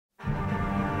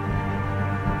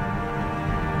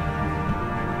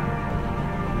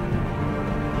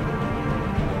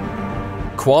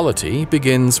Quality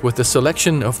begins with the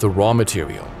selection of the raw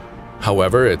material.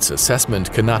 However, its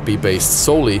assessment cannot be based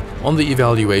solely on the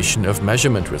evaluation of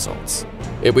measurement results.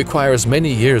 It requires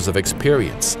many years of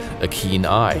experience, a keen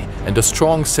eye, and a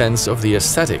strong sense of the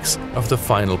aesthetics of the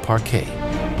final parquet.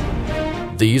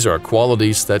 These are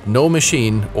qualities that no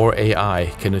machine or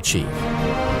AI can achieve.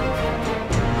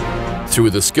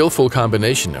 Through the skillful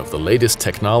combination of the latest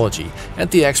technology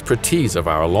and the expertise of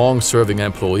our long-serving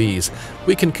employees,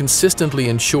 we can consistently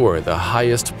ensure the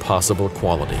highest possible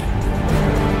quality.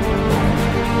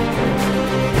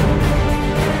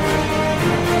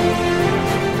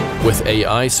 With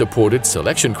AI-supported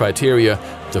selection criteria,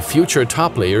 the future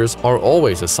top layers are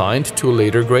always assigned to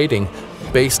later grading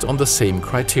based on the same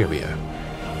criteria.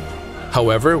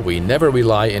 However, we never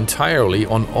rely entirely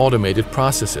on automated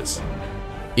processes.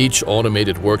 Each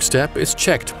automated work step is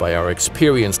checked by our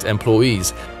experienced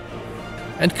employees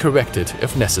and corrected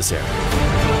if necessary.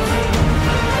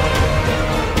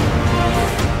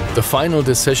 The final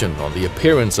decision on the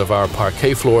appearance of our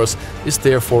parquet floors is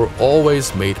therefore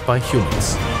always made by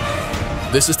humans.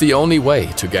 This is the only way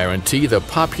to guarantee the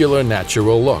popular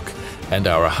natural look and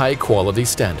our high-quality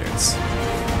standards.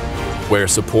 Where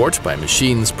support by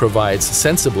machines provides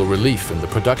sensible relief in the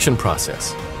production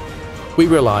process, we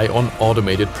rely on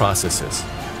automated processes.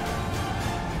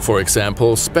 For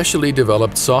example, specially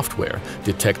developed software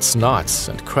detects knots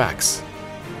and cracks,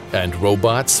 and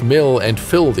robots mill and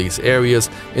fill these areas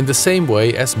in the same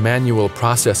way as manual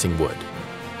processing would,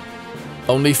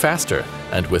 only faster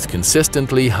and with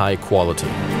consistently high quality.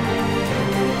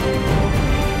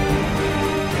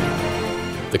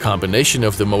 The combination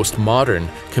of the most modern,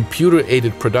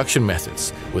 computer-aided production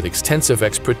methods with extensive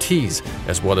expertise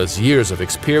as well as years of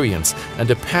experience and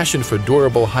a passion for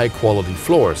durable, high-quality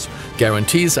floors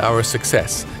guarantees our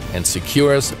success and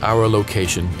secures our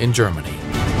location in Germany.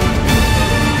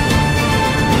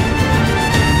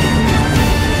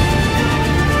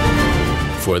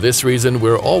 For this reason,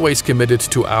 we're always committed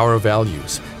to our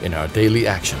values in our daily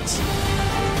actions.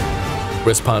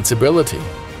 Responsibility,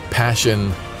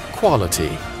 passion,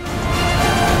 quality,